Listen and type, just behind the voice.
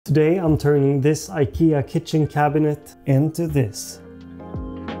Today I'm turning this IKEA kitchen cabinet into this.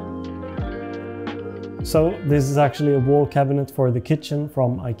 So this is actually a wall cabinet for the kitchen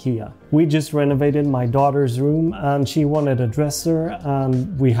from IKEA. We just renovated my daughter's room and she wanted a dresser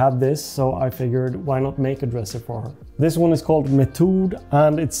and we had this, so I figured why not make a dresser for her. This one is called Method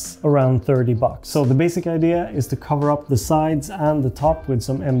and it's around 30 bucks. So the basic idea is to cover up the sides and the top with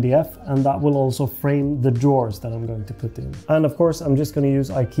some MDF, and that will also frame the drawers that I'm going to put in. And of course I'm just going to use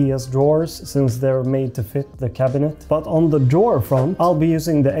IKEA's drawers since they're made to fit the cabinet. But on the drawer front I'll be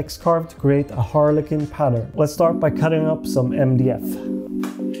using the X-carve to create a harlequin pattern. Let's start by cutting up some MDF.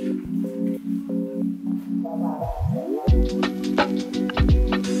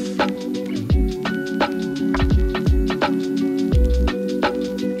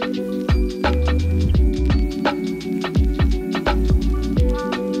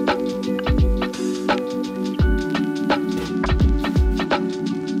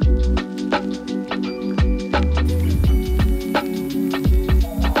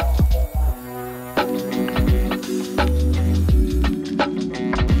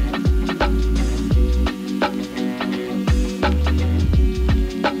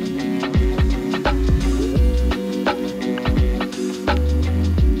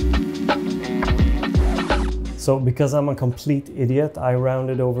 So because I'm a complete idiot, I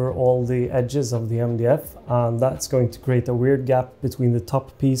rounded over all the edges of the MDF, and that's going to create a weird gap between the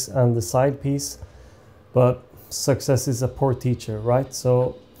top piece and the side piece. But success is a poor teacher, right?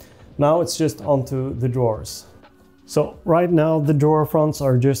 So now it's just onto the drawers. So right now the drawer fronts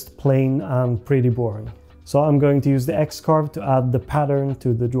are just plain and pretty boring. So I'm going to use the X-carve to add the pattern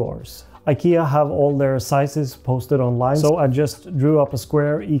to the drawers. IKEA have all their sizes posted online, so I just drew up a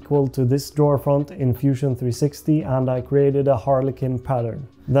square equal to this drawer front in Fusion 360 and I created a harlequin pattern.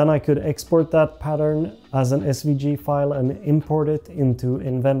 Then I could export that pattern as an SVG file and import it into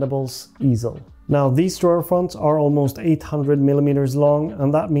Invendable's easel. Now these drawer fronts are almost 800 millimeters long,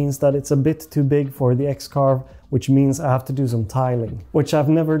 and that means that it's a bit too big for the X-carve, which means I have to do some tiling, which I've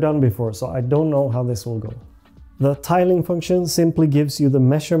never done before, so I don't know how this will go. The tiling function simply gives you the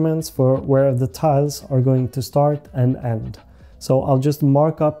measurements for where the tiles are going to start and end. So I'll just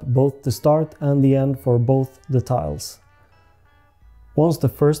mark up both the start and the end for both the tiles. Once the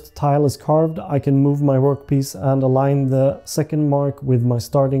first tile is carved, I can move my workpiece and align the second mark with my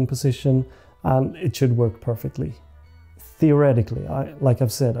starting position, and it should work perfectly. Theoretically, like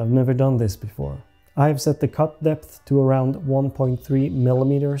I've said, I've never done this before. I have set the cut depth to around 1.3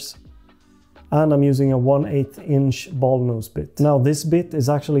 millimeters. And I'm using a 1/8 inch ball nose bit. Now this bit is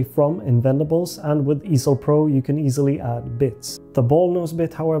actually from Invendables, and with Easel Pro you can easily add bits. The ball nose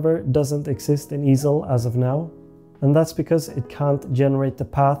bit, however, doesn't exist in Easel as of now, and that's because it can't generate the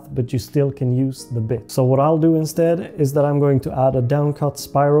path, but you still can use the bit. So what I'll do instead is that I'm going to add a downcut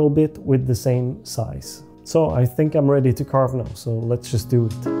spiral bit with the same size. So I think I'm ready to carve now, so let's just do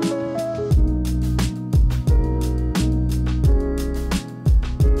it.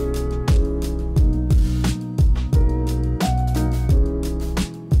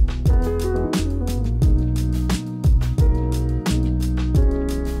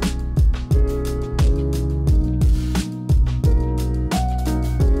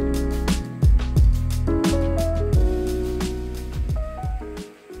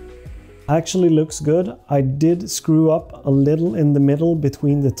 Actually looks good. I did screw up a little in the middle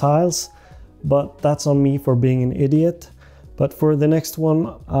between the tiles, but that's on me for being an idiot. But for the next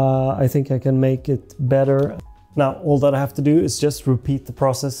one, I think I can make it better. Now all that I have to do is just repeat the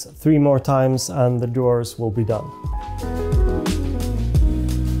process 3 more times and the drawers will be done.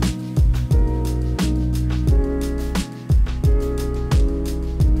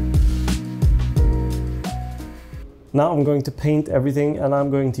 Now I'm going to paint everything, and I'm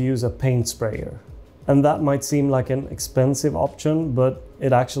going to use a paint sprayer. And that might seem like an expensive option, but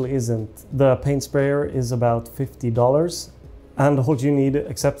it actually isn't. The paint sprayer is about $50, and all you need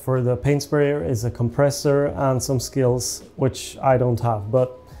except for the paint sprayer is a compressor and some skills, which I don't have,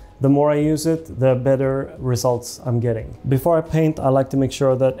 but the more I use it, the better results I'm getting. Before I paint, I like to make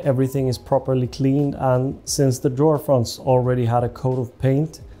sure that everything is properly cleaned, and since the drawer fronts already had a coat of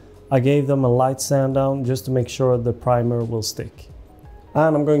paint, I gave them a light sand down just to make sure the primer will stick.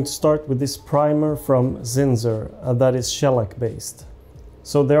 And I'm going to start with this primer from Zinsser that is shellac based.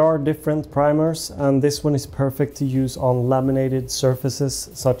 So there are different primers, and this one is perfect to use on laminated surfaces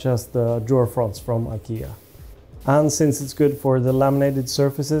such as the drawer fronts from IKEA. And since it's good for the laminated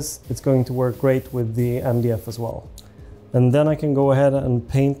surfaces, it's going to work great with the MDF as well. And then I can go ahead and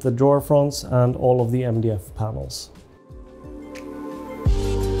paint the drawer fronts and all of the MDF panels.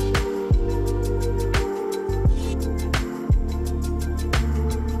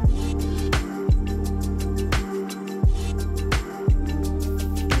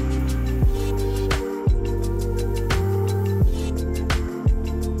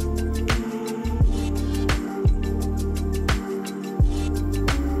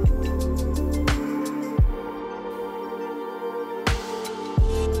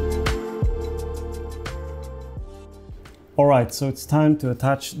 Alright, so it's time to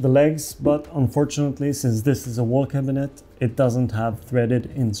attach the legs, but unfortunately, since this is a wall cabinet, it doesn't have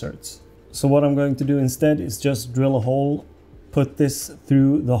threaded inserts. So what I'm going to do instead is just drill a hole, put this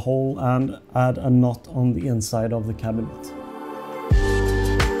through the hole and add a knot on the inside of the cabinet.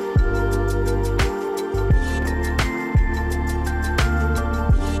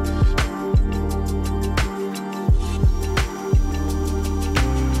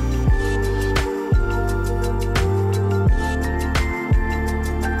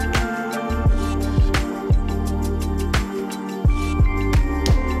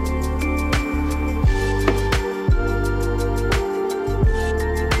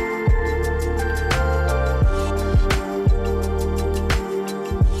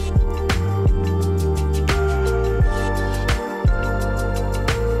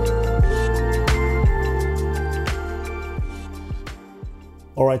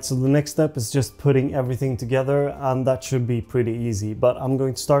 Alright, so the next step is just putting everything together, and that should be pretty easy. But I'm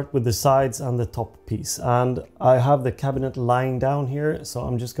going to start with the sides and the top piece. And I have the cabinet lying down here, so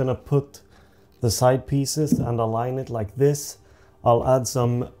I'm just gonna put the side pieces and align it like this. I'll add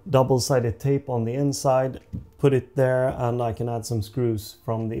some double-sided tape on the inside, put it there, and I can add some screws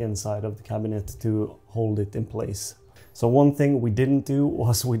from the inside of the cabinet to hold it in place. So one thing we didn't do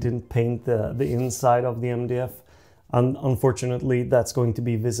was we didn't paint the inside of the MDF. And unfortunately, that's going to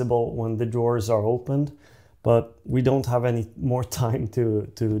be visible when the drawers are opened, but we don't have any more time to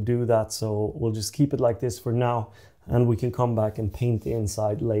do that. So we'll just keep it like this for now, and we can come back and paint the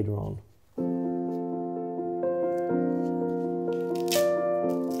inside later on.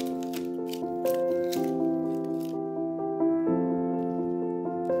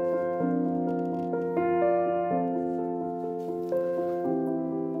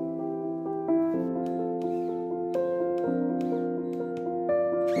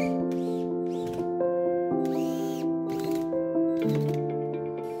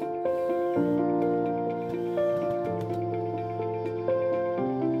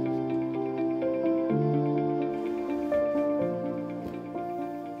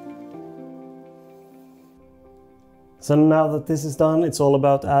 So now that this is done, it's all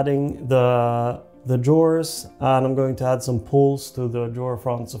about adding the drawers, and I'm going to add some pulls to the drawer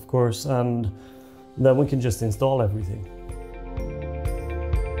fronts, of course, and then we can just install everything.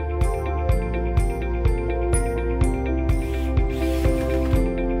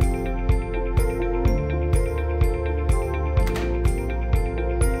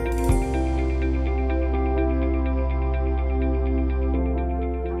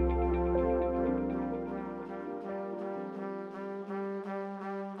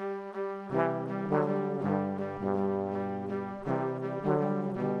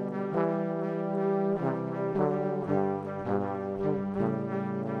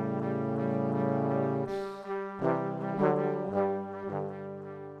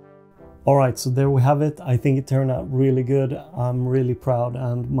 Alright, so there we have it. I think it turned out really good. I'm really proud,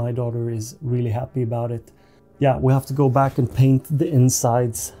 and my daughter is really happy about it. Yeah, we have to go back and paint the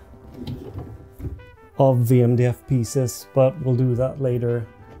insides of the MDF pieces, but we'll do that later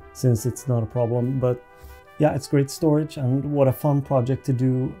since it's not a problem. But yeah, it's great storage, and what a fun project to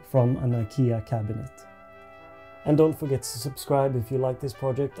do from an IKEA cabinet. And don't forget to subscribe if you like this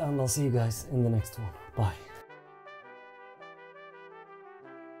project, and I'll see you guys in the next one. Bye.